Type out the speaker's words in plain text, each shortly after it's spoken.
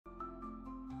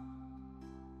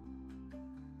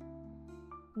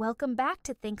Welcome back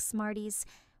to Think Smarties,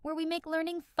 where we make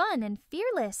learning fun and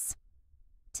fearless.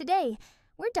 Today,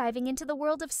 we're diving into the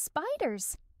world of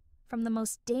spiders. From the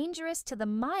most dangerous to the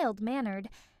mild-mannered,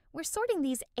 we're sorting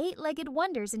these 8-legged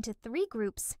wonders into 3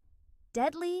 groups: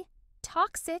 deadly,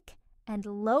 toxic, and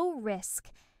low-risk.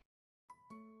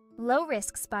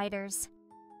 Low-risk spiders.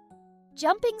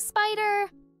 Jumping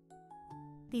spider!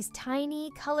 These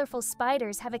tiny, colorful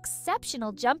spiders have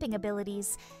exceptional jumping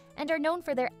abilities and are known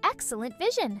for their excellent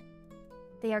vision.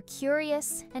 They are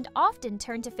curious and often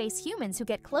turn to face humans who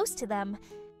get close to them.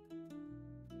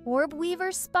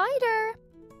 Orb-Weaver Spider!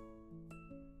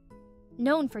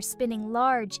 Known for spinning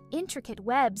large, intricate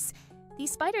webs,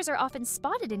 these spiders are often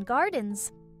spotted in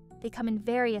gardens. They come in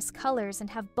various colors and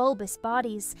have bulbous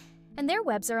bodies, and their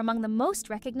webs are among the most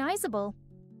recognizable.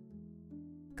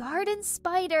 Garden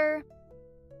spider!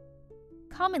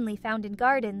 Commonly found in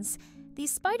gardens,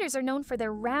 these spiders are known for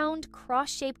their round,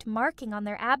 cross-shaped marking on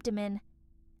their abdomen.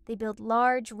 They build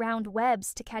large, round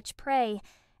webs to catch prey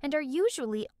and are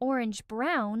usually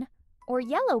orange-brown or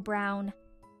yellow-brown.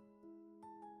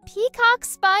 Peacock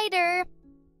Spider!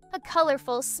 A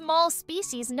colorful, small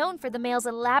species known for the male's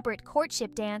elaborate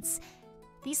courtship dance.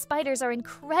 These spiders are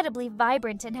incredibly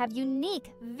vibrant and have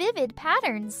unique, vivid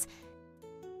patterns.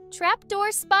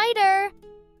 Trapdoor Spider!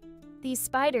 These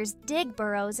spiders dig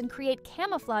burrows and create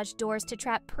camouflage doors to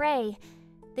trap prey.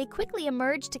 They quickly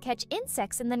emerge to catch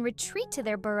insects and then retreat to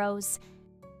their burrows.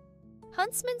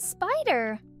 Huntsman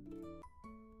Spider!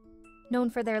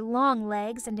 Known for their long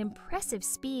legs and impressive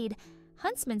speed,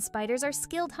 Huntsman spiders are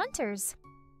skilled hunters.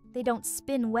 They don't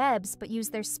spin webs but use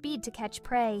their speed to catch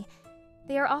prey.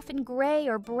 They are often gray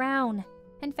or brown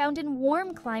and found in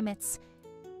warm climates.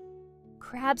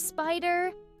 Crab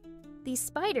Spider! These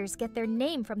spiders get their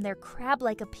name from their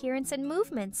crab-like appearance and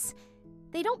movements.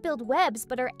 They don't build webs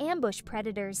but are ambush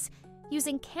predators,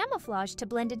 using camouflage to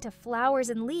blend into flowers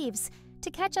and leaves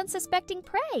to catch unsuspecting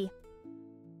prey.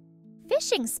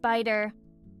 Fishing Spider!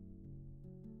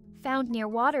 Found near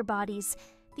water bodies,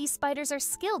 these spiders are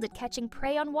skilled at catching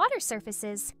prey on water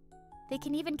surfaces. They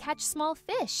can even catch small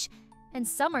fish, and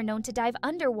some are known to dive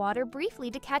underwater briefly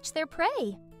to catch their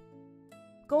prey.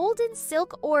 Golden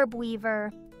Silk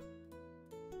Orb-Weaver.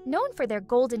 Known for their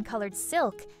golden-colored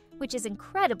silk, which is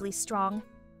incredibly strong,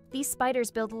 these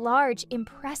spiders build large,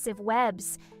 impressive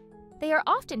webs. They are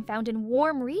often found in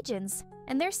warm regions,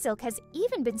 and their silk has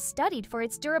even been studied for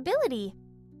its durability.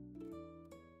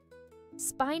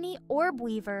 Spiny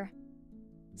Orb-Weaver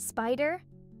Spider.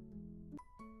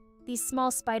 These small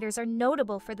spiders are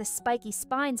notable for the spiky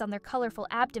spines on their colorful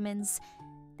abdomens.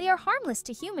 They are harmless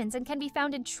to humans and can be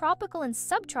found in tropical and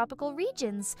subtropical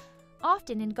regions,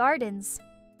 often in gardens.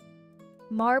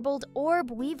 Marbled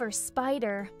Orb-Weaver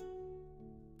Spider.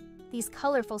 These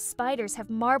colorful spiders have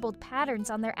marbled patterns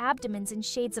on their abdomens in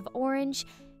shades of orange,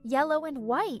 yellow, and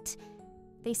white.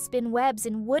 They spin webs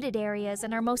in wooded areas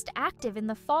and are most active in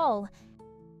the fall.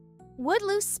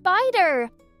 Woodlouse Spider!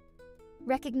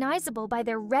 Recognizable by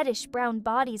their reddish-brown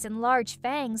bodies and large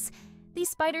fangs, these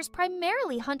spiders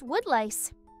primarily hunt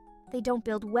woodlice. They don't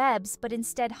build webs, but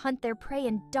instead hunt their prey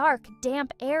in dark,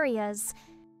 damp areas.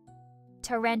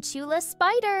 Tarantula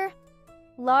Spider!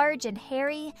 Large and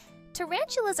hairy,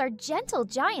 tarantulas are gentle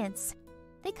giants.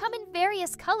 They come in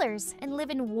various colors and live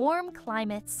in warm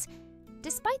climates.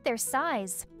 Despite their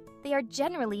size, they are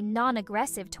generally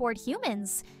non-aggressive toward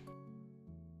humans.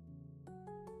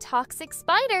 Toxic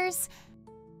spiders!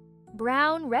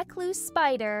 Brown Recluse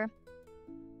Spider.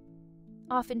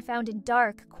 Often found in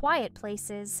dark, quiet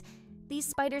places, these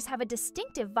spiders have a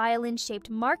distinctive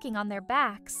violin-shaped marking on their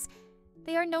backs.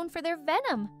 They are known for their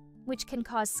venom, which can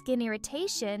cause skin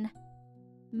irritation.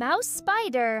 Mouse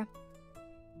Spider.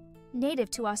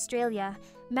 Native to Australia,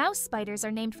 mouse spiders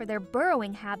are named for their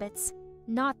burrowing habits,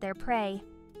 not their prey.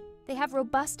 They have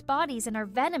robust bodies and are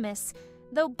venomous,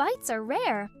 though bites are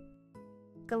rare.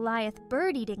 Goliath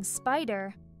bird-eating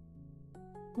spider.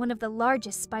 One of the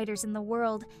largest spiders in the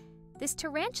world, this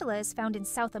tarantula is found in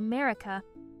South America.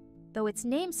 Though its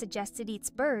name suggests it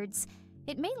eats birds,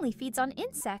 it mainly feeds on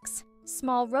insects,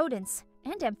 small rodents,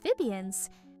 and amphibians.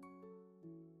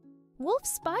 Wolf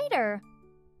Spider.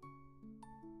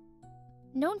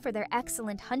 Known for their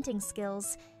excellent hunting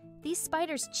skills, these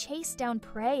spiders chase down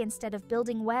prey instead of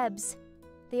building webs.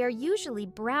 They are usually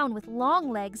brown with long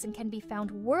legs and can be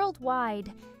found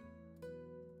worldwide.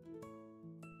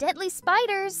 Deadly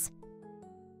spiders!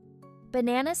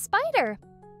 Banana Spider.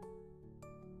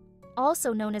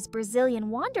 Also known as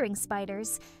Brazilian wandering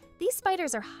spiders, these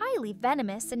spiders are highly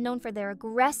venomous and known for their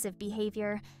aggressive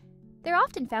behavior. They're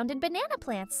often found in banana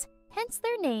plants, hence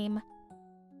their name.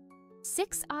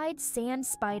 Six-eyed sand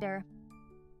spider.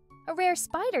 a rare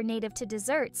spider native to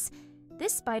deserts.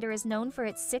 This spider is known for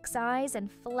its 6 eyes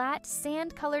and flat,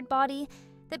 sand-colored body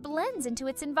that blends into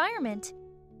its environment.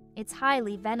 It's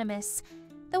highly venomous,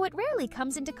 though it rarely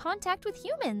comes into contact with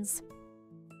humans.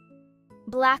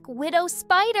 Black Widow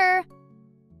Spider!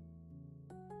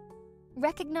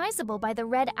 Recognizable by the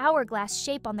red hourglass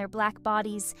shape on their black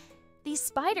bodies, these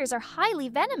spiders are highly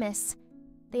venomous.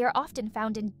 They are often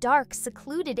found in dark,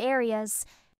 secluded areas.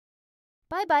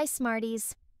 Bye-bye,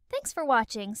 Smarties. Thanks for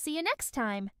watching. See you next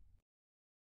time.